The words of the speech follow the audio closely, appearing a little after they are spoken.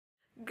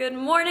Good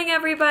morning,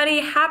 everybody.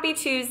 Happy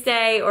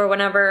Tuesday, or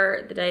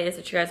whenever the day is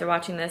that you guys are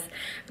watching this.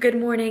 Good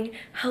morning.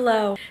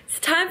 Hello. It's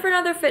time for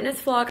another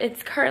fitness vlog.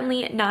 It's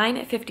currently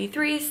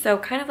 9:53, so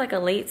kind of like a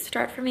late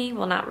start for me.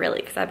 Well, not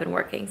really, because I've been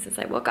working since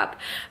I woke up,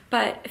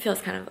 but it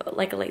feels kind of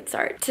like a late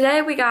start.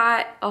 Today, we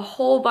got a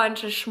whole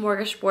bunch of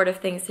smorgasbord of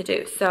things to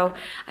do. So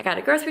I got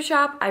a grocery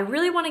shop. I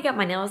really want to get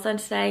my nails done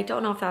today.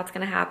 Don't know if that's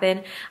going to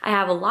happen. I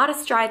have a lot of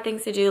Stride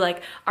things to do.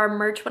 Like, our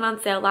merch went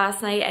on sale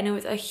last night, and it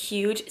was a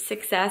huge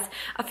success.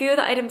 A few of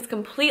the items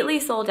completely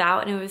sold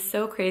out, and it was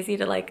so crazy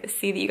to like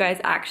see that you guys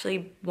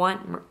actually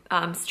want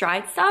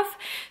Stride stuff.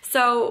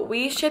 So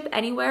we ship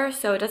anywhere,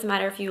 so it doesn't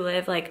matter if you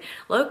live like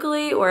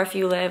locally or if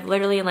you live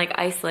literally in like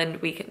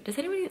Iceland. Does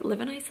anybody live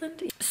in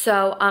Iceland?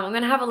 So I'm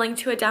gonna have a link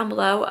to it down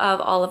below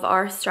of all of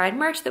our Stride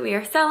merch that we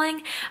are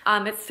selling.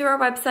 It's through our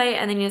website,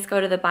 and then you just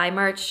go to the buy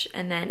merch,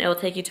 and then it'll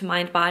take you to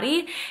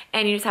MindBody,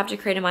 and you just have to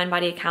create a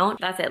MindBody account.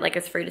 That's it. Like,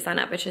 it's free to sign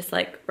up. It's just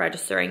like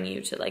registering you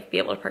to like be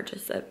able to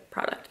purchase a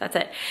product. That's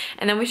it.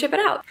 And then we ship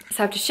it out. So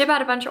I have to ship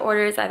out a bunch of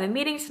orders. I have a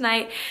meeting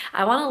tonight.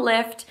 I want to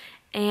lift,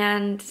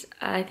 and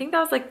I think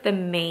that was like the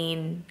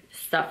main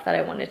stuff that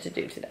I wanted to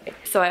do today.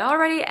 So I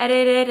already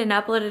edited and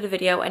uploaded a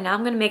video, and now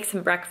I'm gonna make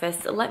some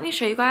breakfast. Let me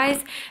show you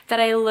guys that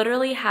I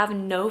literally have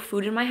no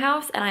food in my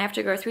house, and I have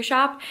to grocery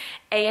shop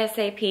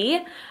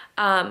ASAP.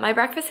 My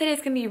breakfast today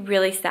is gonna be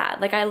really sad.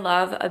 Like, I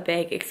love a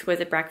big,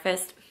 exquisite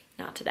breakfast.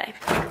 Not today.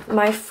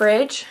 My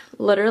fridge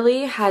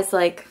literally has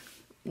like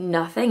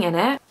nothing in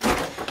it.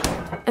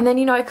 And then,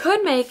 you know, I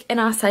could make an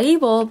acai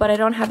bowl, but I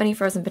don't have any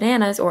frozen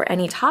bananas or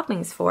any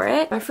toppings for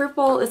it. My fruit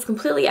bowl is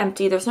completely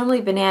empty. There's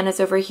normally bananas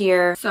over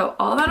here. So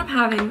all that I'm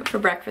having for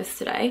breakfast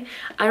today,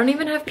 I don't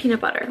even have peanut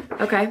butter,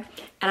 okay?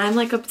 And I'm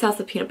like obsessed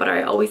with peanut butter.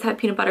 I always have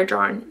peanut butter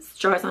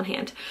jars on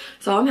hand.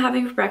 So all I'm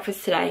having for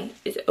breakfast today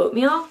is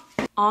oatmeal,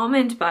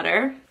 almond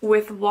butter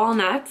with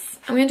walnuts.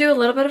 I'm gonna do a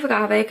little bit of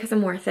agave because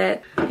I'm worth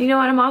it. You know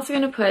what? I'm also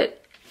gonna put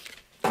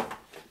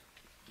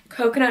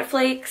coconut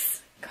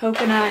flakes,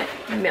 coconut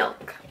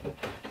milk.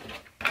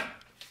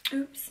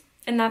 Oops.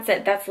 And that's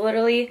it. That's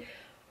literally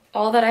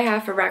all that I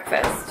have for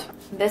breakfast.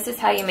 This is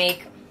how you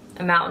make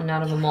a mountain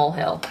out of a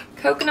molehill.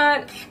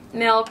 Coconut,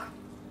 milk,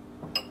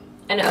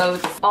 and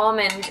oats,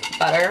 almond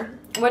butter,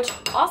 which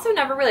also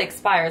never really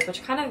expires,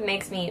 which kind of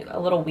makes me a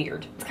little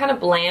weird. It's kind of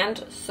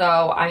bland,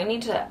 so I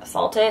need to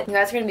salt it. You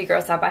guys are gonna be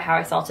grossed out by how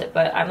I salt it,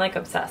 but I'm like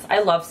obsessed.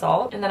 I love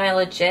salt, and then I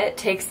legit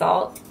take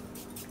salt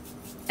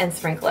and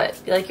sprinkle it.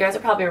 Like, you guys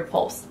are probably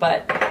repulsed,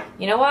 but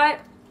you know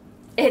what?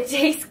 It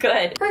tastes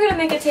good. We're gonna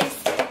make it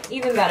taste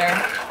even better.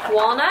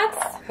 Walnuts,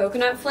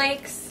 coconut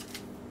flakes,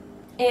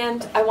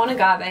 and I want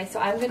agave, so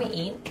I'm gonna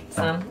eat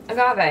some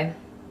agave.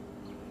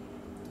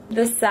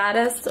 The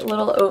saddest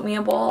little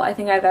oatmeal bowl I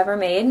think I've ever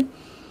made,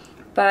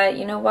 but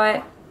you know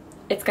what?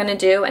 It's gonna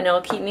do, and it'll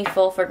keep me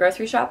full for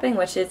grocery shopping,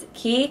 which is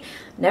key.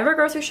 Never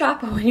grocery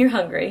shop when you're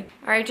hungry.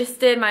 All right,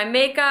 just did my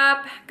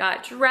makeup,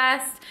 got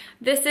dressed.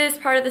 This is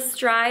part of the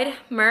Stride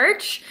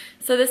merch.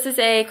 So this is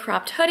a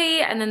cropped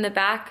hoodie, and then the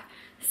back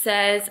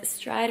says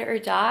Stride or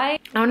Die.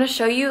 I want to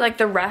show you like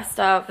the rest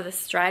of the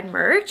Stride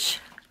merch.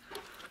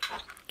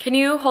 Can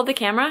you hold the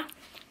camera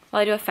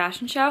while I do a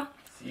fashion show?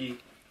 See.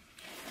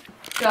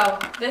 So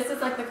this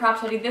is like the cropped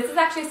hoodie. This is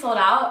actually sold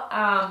out,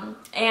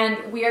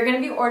 and we are going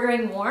to be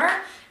ordering more.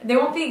 They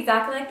won't be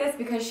exactly like this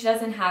because she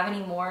doesn't have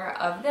any more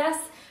of this,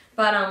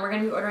 but we're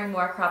going to be ordering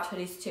more cropped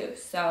hoodies too.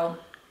 So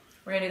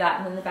we're going to do that.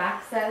 And then the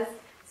back says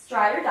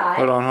Stride or Die.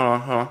 Hold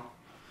on.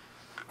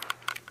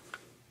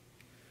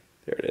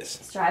 There it is.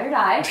 Stride or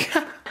Die.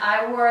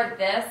 I wore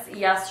this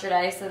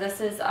yesterday. So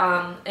this is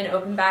an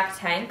open back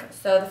tank.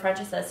 So the front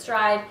just says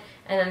Stride,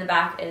 and then the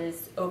back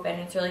is open.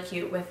 It's really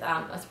cute with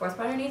a sports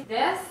bra underneath.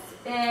 This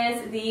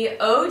is the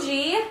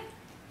OG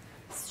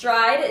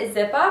Stride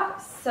zip up.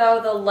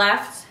 So the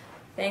left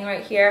thing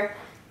right here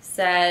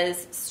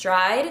says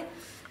Stride,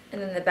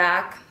 and then the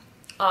back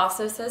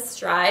also says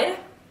Stride.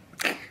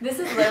 This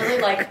is literally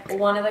like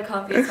one of the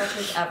comfiest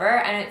sweatshirts ever,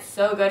 and it's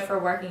so good for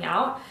working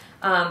out.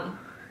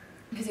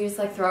 Because you just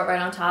like throw it right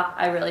on top.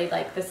 I really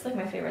like this. Is like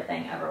my favorite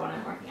thing ever when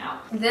I'm working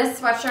out. This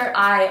sweatshirt,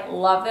 I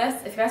love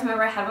this. If you guys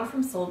remember, I had one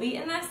from Solby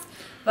in this,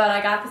 but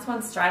I got this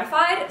one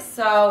stratified.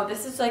 So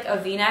this is like a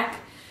V-neck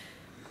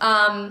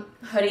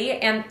hoodie,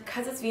 and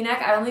because it's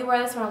V-neck, I only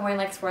wear this when I'm wearing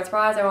like sports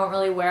bras. I won't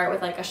really wear it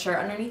with like a shirt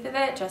underneath of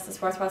it, just a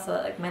sports bra, so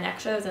that like my neck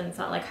shows and it's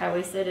not like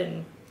high-waisted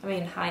and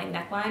high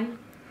neckline.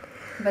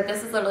 But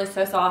this is literally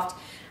so soft,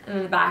 and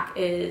then the back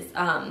is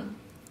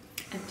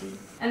empty.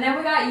 And then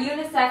we got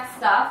unisex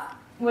stuff,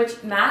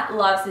 which Matt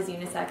loves his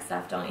unisex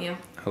stuff, don't you?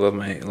 I love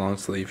my long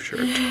sleeve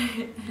shirt.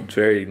 It's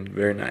very,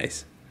 very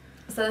nice.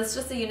 So this is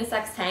just a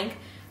unisex tank.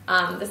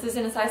 This is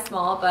in a size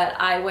small, but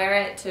I wear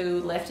it to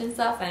lift and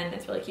stuff, and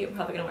it's really cute. I'm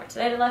probably gonna wear it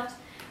today to lift.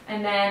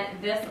 And then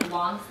this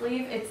long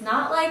sleeve, it's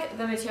not like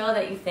the material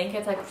that you think.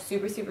 It's like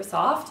super, super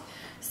soft.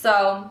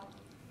 So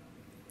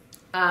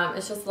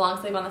It's just long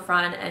sleeve on the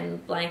front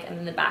and blank, and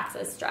then the back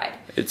says dried.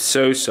 It's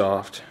so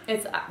soft.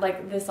 It's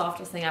like the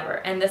softest thing ever.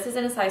 And this is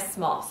in a size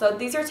small. So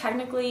these are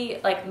technically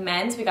like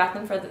men's. We got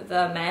them for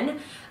the men,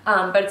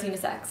 but it's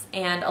unisex.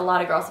 And a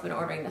lot of girls have been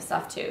ordering this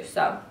stuff too.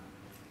 So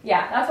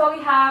yeah, that's what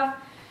we have.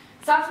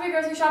 Stopped to my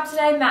grocery shop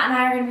today. Matt and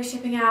I are going to be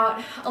shipping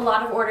out a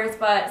lot of orders,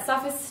 but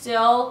stuff is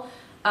still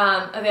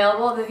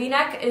available. The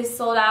V-neck is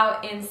sold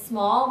out in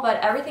small, but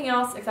everything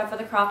else except for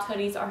the cropped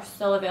hoodies are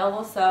still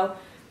available. So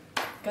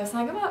go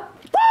sign them up.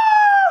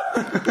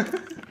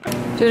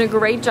 Doing a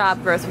great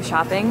job grocery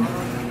shopping.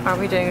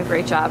 Aren't we doing a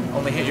great job?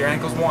 Only hit your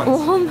ankles once.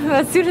 Well,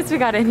 as soon as we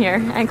got in here,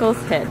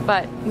 ankles hit.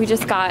 But we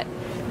just got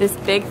this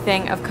big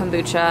thing of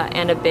kombucha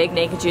and a big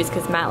naked juice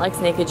because Matt likes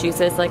naked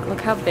juices. Like,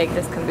 look how big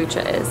this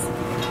kombucha is.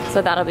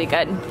 So that'll be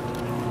good.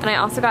 And I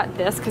also got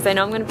this because I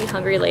know I'm gonna be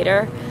hungry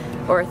later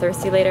or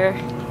thirsty later.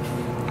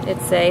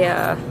 It's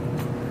a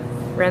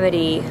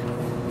Remedy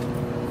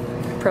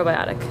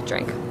probiotic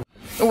drink.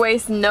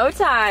 Waste no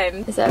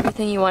time. Is that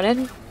everything you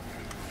wanted?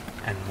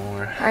 And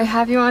more. I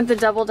have you on the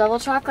double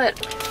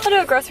chocolate. I'll do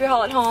a grocery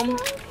haul at home.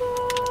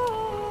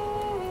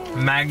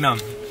 Magnum.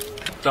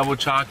 Double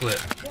chocolate.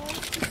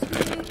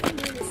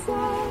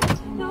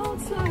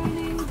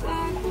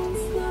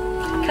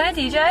 Can I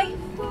DJ?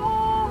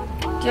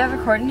 Do you have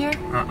a cord in here?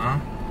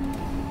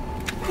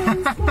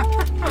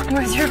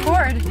 Where's your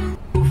cord?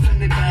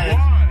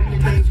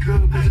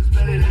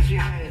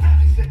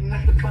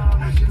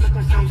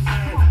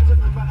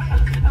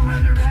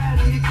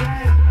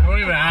 Don't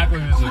even act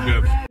like this is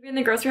good. You in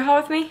the grocery haul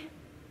with me?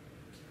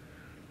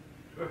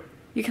 Sure.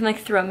 You can like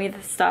throw me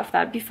the stuff,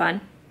 that'd be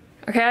fun.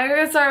 Okay, I'm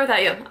gonna start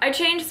without you. I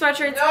changed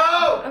sweatshirts.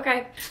 No!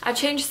 Okay, I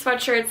changed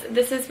sweatshirts.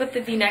 This is what the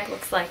V-neck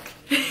looks like.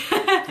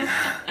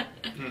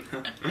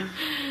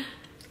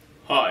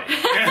 Hi.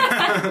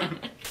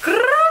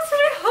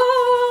 Grocery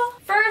haul!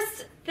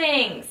 First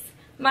things,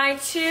 my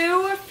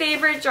two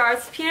favorite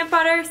jars, peanut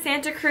butter,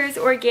 Santa Cruz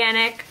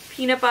organic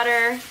peanut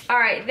butter. All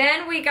right,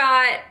 then we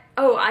got,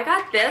 oh, I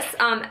got this,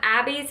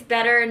 Abby's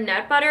Better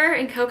Nut Butter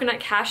and Coconut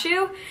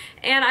Cashew.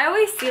 And I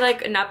always see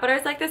like nut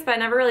butters like this, but I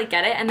never really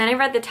get it. And then I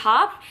read the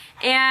top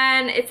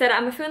and it said,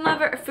 I'm a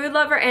food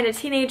lover and a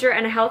teenager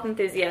and a health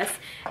enthusiast.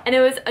 And it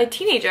was a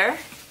teenager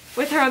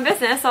with her own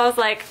business, so I was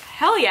like,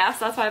 hell yeah,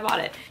 so that's why I bought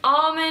it.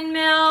 Almond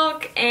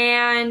milk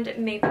and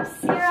maple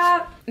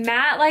syrup.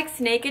 Matt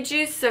likes naked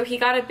juice, so he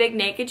got a big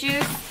naked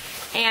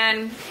juice,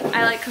 and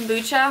I like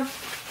kombucha,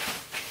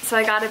 so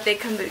I got a big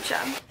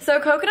kombucha. So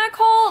coconut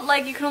cold,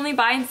 like you can only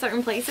buy in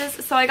certain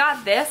places, so I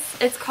got this.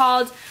 It's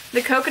called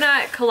the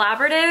Coconut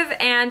Collaborative,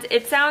 and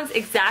it sounds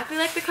exactly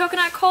like the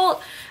Coconut Cult.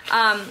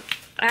 I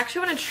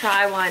actually want to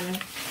try one.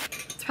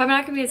 It's probably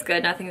not gonna be as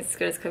good, nothing as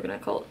good as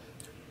Coconut Cult.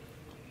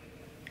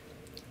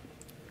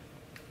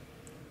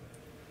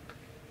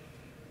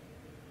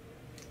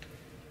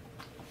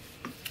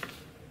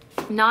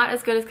 Not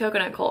as good as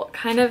Coconut Cult.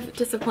 Kind of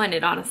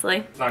disappointed, honestly.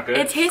 It's not good?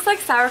 It tastes like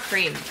sour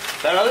cream.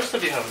 That other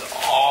stuff you have is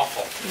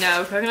awful.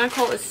 No, Coconut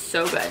Cult is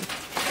so good.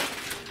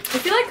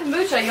 If you like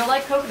kombucha, you'll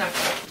like Coconut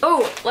Cult.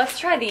 Oh, let's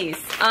try these.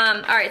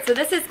 Alright, so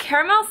this is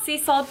caramel sea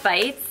salt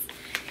bites.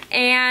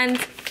 And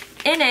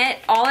in it,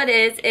 all it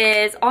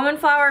is almond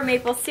flour,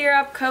 maple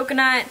syrup,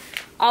 coconut,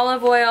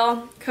 olive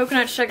oil,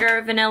 coconut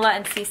sugar, vanilla,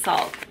 and sea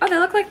salt. Oh, they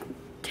look like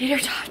tater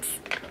tots.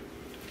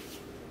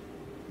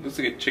 Looks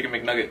like a chicken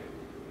McNugget.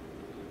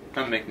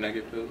 Not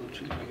McNugget, but a little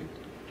chicken nugget.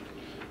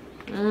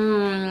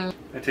 Mmm.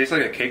 It tastes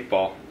like a cake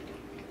ball.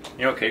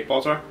 You know what cake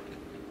balls are?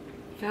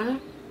 Yeah.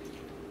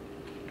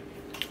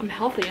 I'm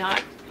healthy,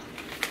 not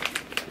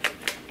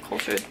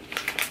cultured.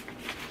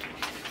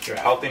 You're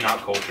healthy,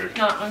 not cultured.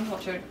 Not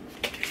uncultured.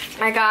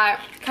 I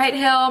got Kite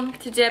Hill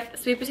to dip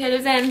sweet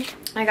potatoes in.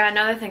 I got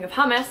another thing of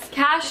hummus.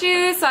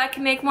 Cashews so I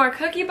can make more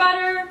cookie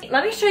butter.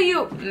 Let me show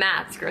you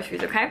Matt's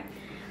groceries, okay?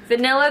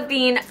 Vanilla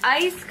bean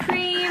ice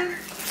cream.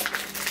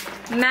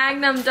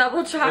 Magnum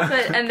double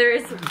chocolate, and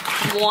there's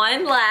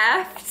one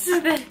left.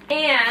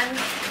 And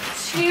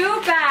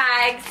 2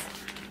 bags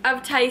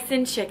of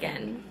Tyson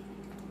chicken.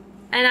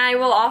 And I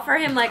will offer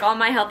him like all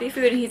my healthy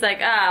food, and he's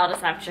like, I'll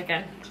just have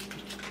chicken.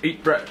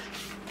 Eat bread.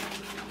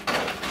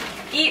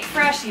 Eat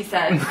fresh, he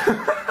said.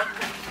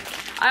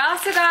 I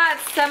also got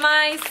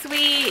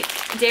semi-sweet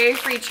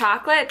dairy-free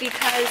chocolate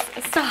because,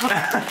 stop.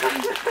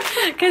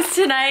 Because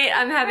tonight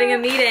I'm having a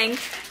meeting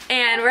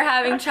and we're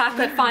having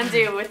chocolate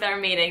fondue with our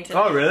meeting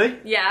tonight. Oh, really?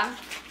 Yeah.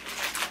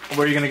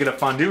 Where are you gonna get a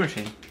fondue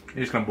machine?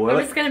 You're just gonna boil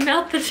it? I'm just gonna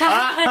melt the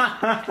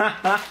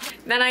chocolate.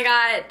 Then I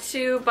got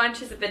 2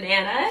 bunches of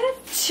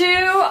bananas, 2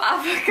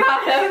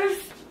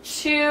 avocados,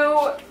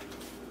 2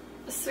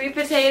 sweet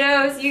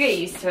potatoes, you get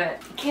used to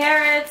it,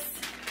 carrots,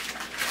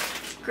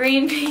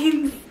 green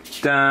beans,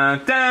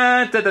 dun,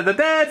 dun, dun, dun, dun,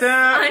 dun,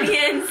 dun.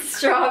 onions,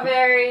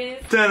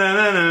 strawberries, Dun, dun,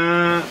 dun,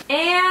 dun.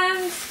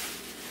 and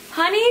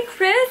Honey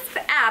Crisp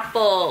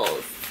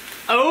apples.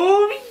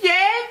 Oh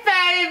yeah,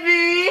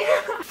 baby!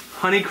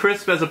 Honey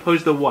Crisp as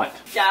opposed to what?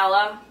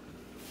 Gala.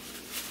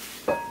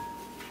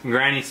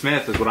 Granny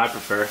Smith is what I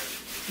prefer.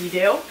 You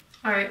do?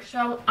 Alright,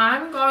 so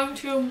I'm going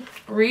to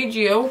read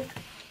you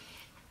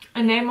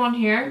a name on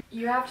here.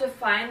 You have to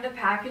find the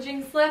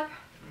packaging slip.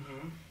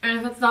 And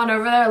if it's not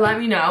over there, let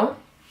me know.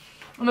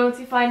 And then once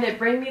you find it,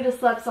 bring me the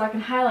slip so I can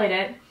highlight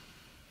it.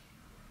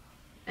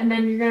 And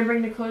then you're gonna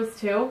bring the clothes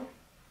too.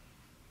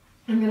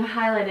 I'm gonna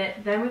highlight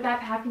it. Then with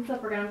that packing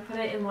slip, we're gonna put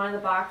it in one of the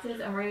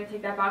boxes, and we're gonna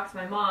take that box to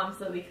my mom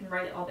so that we can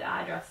write all the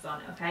addresses on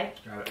it, okay?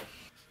 Got it.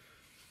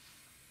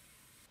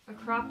 A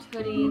cropped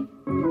hoodie and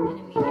a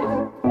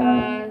medium.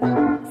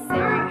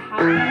 Sarah,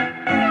 how...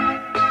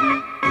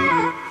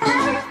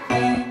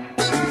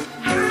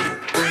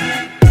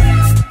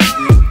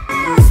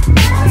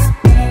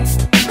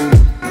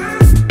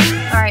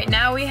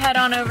 Head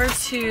on over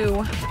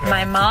to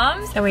my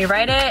mom's and we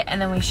write it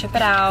and then we ship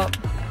it out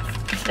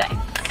today.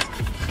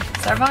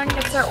 So everyone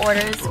gets their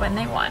orders when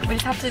they want. We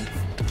just have to,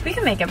 we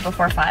can make it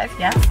before 5,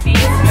 yeah? These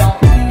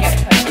don't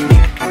get put in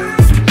here.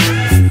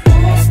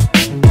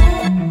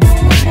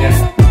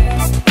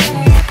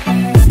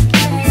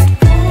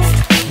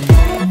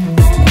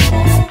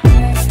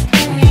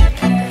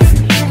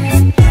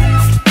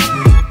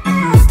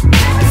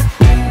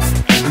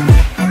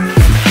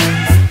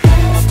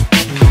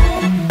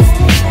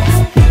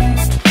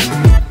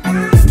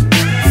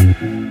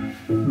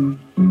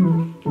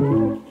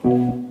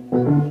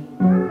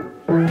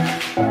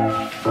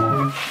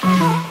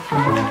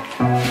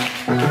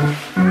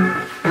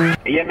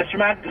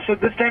 So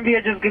this time we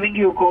are just giving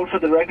you a call for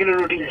the regular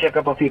routine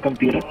checkup of your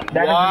computer. That is the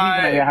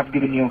reason I have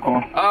given you a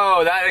call.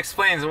 Oh, that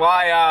explains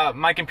why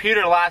my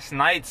computer last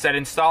night said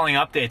installing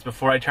updates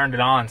before I turned it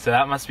on. So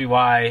that must be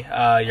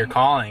why you're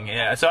calling.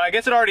 Yeah. So I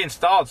guess it already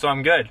installed, so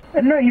I'm good.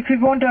 No, if you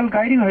want, I'll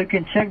guide you how you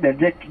can check that.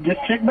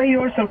 Just check by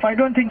yourself. I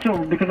don't think so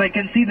because I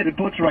can see the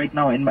reports right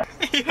now in my...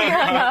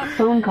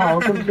 Phone call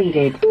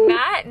completed.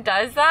 Matt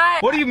does that?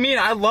 What do you mean?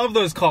 I love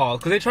those calls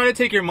because they try to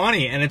take your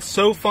money and it's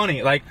so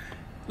funny. Like,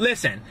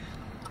 listen.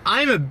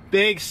 I'm a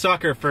big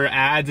sucker for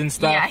ads and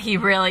stuff. Yeah, he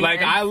really is.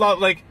 I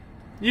love,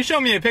 you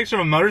show me a picture of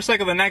a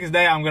motorcycle, the next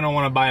day I'm going to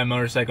want to buy a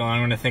motorcycle and I'm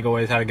going to think of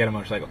ways how to get a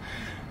motorcycle.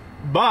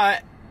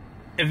 But,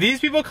 if these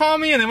people call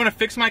me and they want to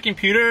fix my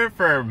computer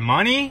for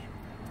money,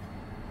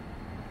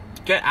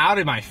 get out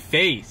of my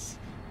face.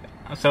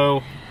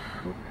 So,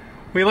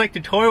 we like to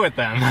toy with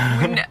them.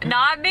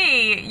 Not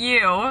me,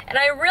 you. And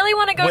I really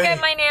want to go get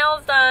my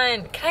nails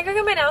done. Can I go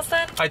get my nails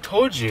done? I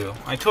told you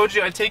I'd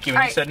take you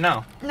and you said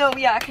no. No,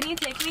 yeah, can you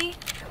take me?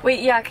 Wait,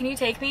 yeah, can you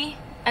take me?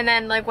 And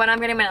then, like, when I'm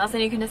getting my nails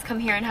done, you can just come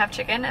here and have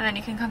chicken, and then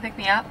you can come pick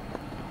me up.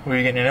 Where are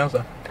you getting your nails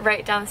done?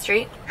 Right down the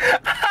street.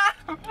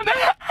 Can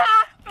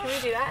we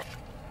do that?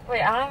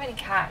 Wait, I don't have any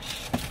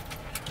cash.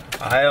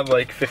 I have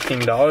like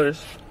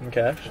 $15 in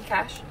cash. In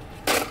cash?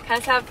 Can I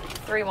just have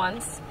 3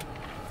 ones?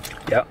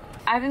 Yep.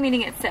 I have a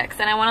meeting at 6,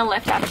 and I want to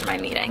lift after my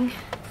meeting.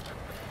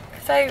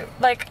 Cause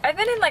I've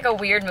been in like a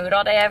weird mood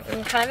all day. I've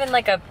been kind of in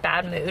like a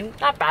bad mood.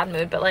 Not bad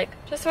mood, but like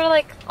just sort of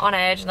like on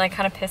edge and like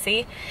kind of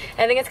pissy. And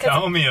I think it's cause...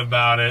 Tell me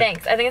about it.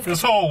 Thanks. I think it's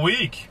this whole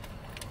week.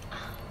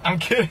 I'm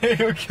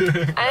kidding, I'm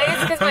kidding. I think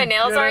it's because my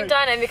nails aren't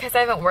done and because I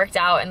haven't worked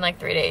out in like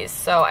 3 days.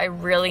 So I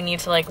really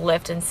need to like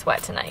lift and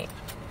sweat tonight.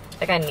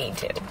 Like I need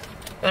to. You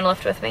wanna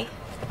lift with me?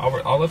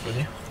 I'll lift with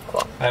you.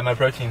 Cool. I have my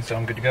protein, so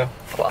I'm good to go.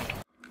 Cool.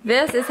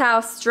 This is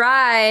how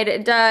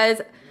Stride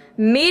does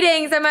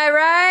meetings, am I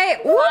right?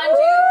 Fondue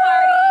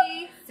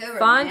party. So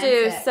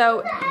fondue.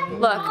 So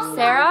look,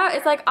 Sarah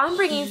is like, I'm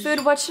bringing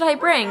food. What should I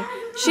bring?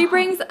 She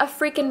brings a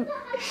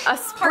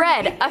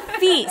spread, a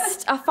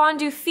feast, a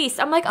fondue feast.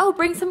 I'm like, oh,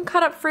 bring some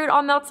cut up fruit.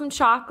 I'll melt some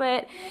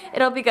chocolate.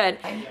 It'll be good.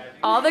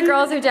 All the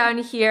girls are down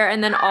here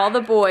and then all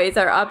the boys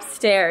are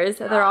upstairs.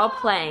 They're all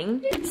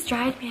playing.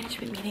 Stride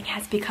management meeting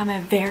has become a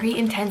very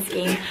intense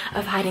game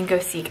of hide and go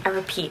seek. I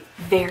repeat,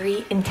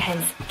 very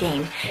intense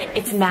game.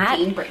 It's Matt.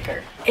 Game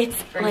breaker.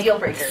 It's like deal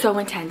breaker. So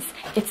intense.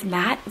 It's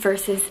Matt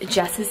versus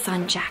Jess's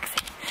son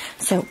Jackson.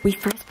 So we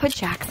first put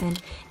Jackson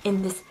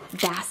in this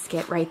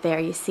basket right there,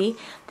 you see?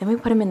 Then we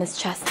put him in this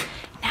chest.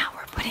 Now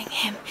we're putting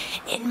him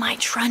in my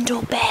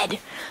trundle bed.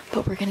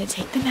 But we're gonna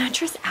take the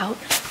mattress out,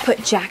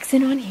 put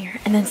Jackson on here,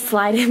 and then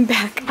slide him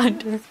back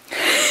under.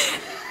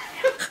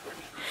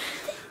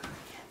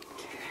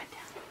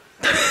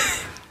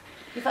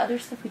 With other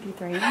stuff we do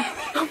 3.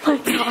 Oh my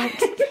god.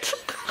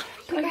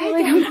 I feel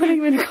like I'm putting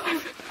him in a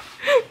coffin.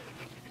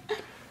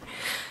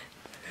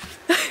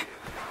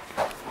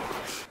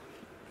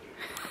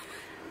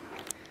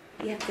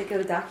 You have to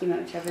go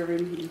document whichever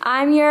room he...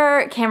 I'm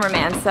your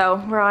cameraman,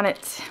 so we're in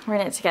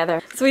it together.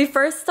 So we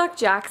first stuck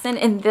Jackson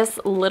in this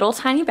little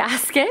tiny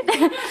basket.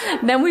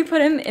 Then we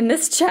put him in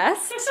this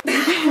chest.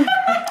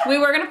 We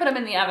were gonna put him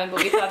in the oven,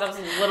 but we thought that was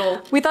a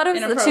little... We thought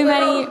it was too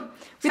many...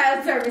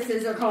 Child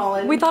services are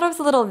calling. We thought it was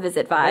a little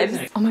visit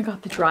vibes. Oh my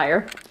god, the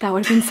dryer. That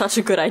would have been such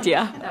a good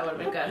idea. That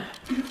would have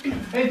been good.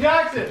 Hey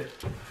Jackson!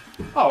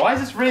 Oh, why is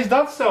this raised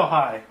up so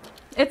high?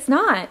 It's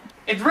not.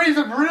 It's raised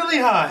up really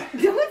high.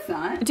 No, it's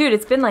not. Dude,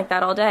 it's been like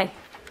that all day.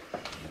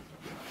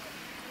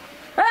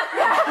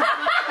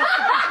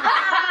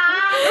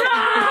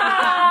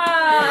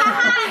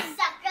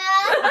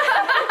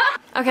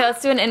 Okay,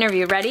 let's do an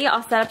interview. Ready?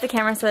 I'll set up the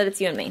camera so that it's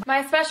you and me.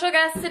 My special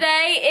guest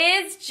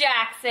today is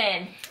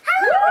Jackson.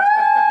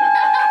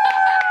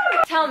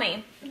 tell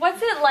me,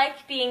 what's it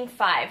like being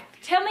 5?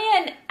 Tell me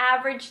an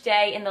average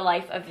day in the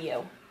life of you.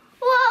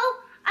 Well,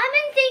 I've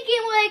been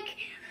thinking, like,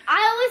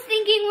 I was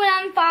thinking when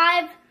I'm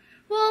 5,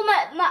 well,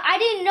 I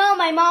didn't know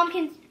my mom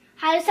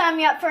had to sign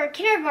me up for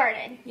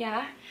kindergarten.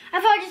 Yeah?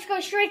 I thought I'd just go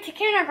straight to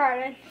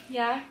kindergarten.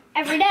 Yeah?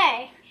 Every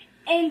day.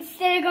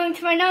 Instead of going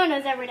to my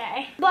Nona's every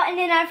day. And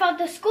then I thought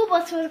the school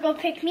bus was going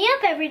to pick me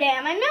up every day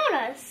at my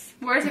Nona's.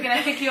 Where's it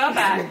gonna pick you up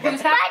at?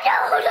 Whose house?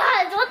 My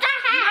Nona's! What the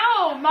heck?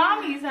 No,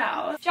 Mommy's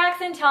house.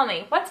 Jackson, tell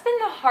me, what's been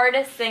the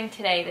hardest thing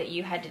today that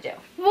you had to do?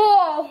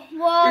 Whoa,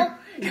 well,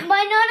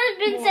 my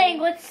Nona's been saying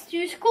let's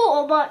do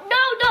school, but no,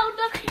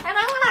 and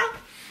I want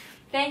to.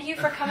 Thank you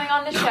for coming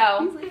on the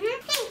show.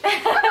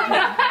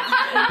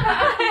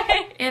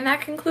 And that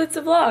concludes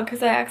the vlog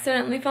because I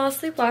accidentally fell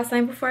asleep last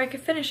night before I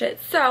could finish it.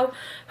 So,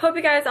 hope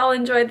you guys all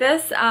enjoyed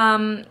this.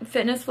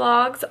 Fitness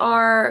vlogs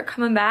are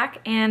coming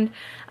back and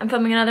I'm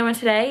filming another one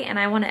today and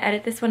I want to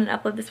edit this one and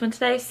upload this one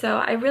today. So,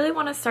 I really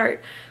want to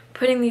start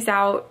putting these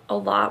out a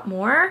lot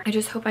more. I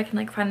just hope I can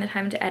like find the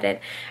time to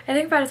edit. I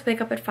think if I just wake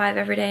up at 5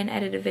 every day and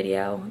edit a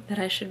video, that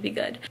I should be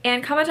good.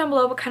 And comment down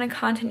below what kind of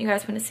content you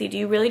guys want to see. Do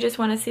you really just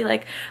want to see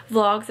like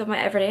vlogs of my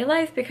everyday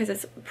life? Because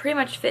it's pretty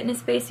much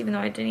fitness based, even though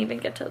I didn't even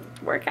get to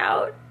work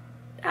out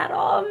at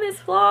all in this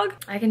vlog.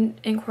 I can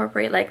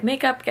incorporate like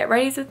makeup, get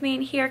readies with me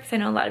in here because I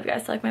know a lot of you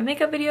guys like my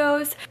makeup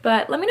videos.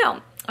 But let me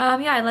know.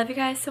 Yeah, I love you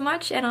guys so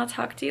much and I'll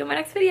talk to you in my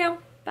next video.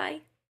 Bye.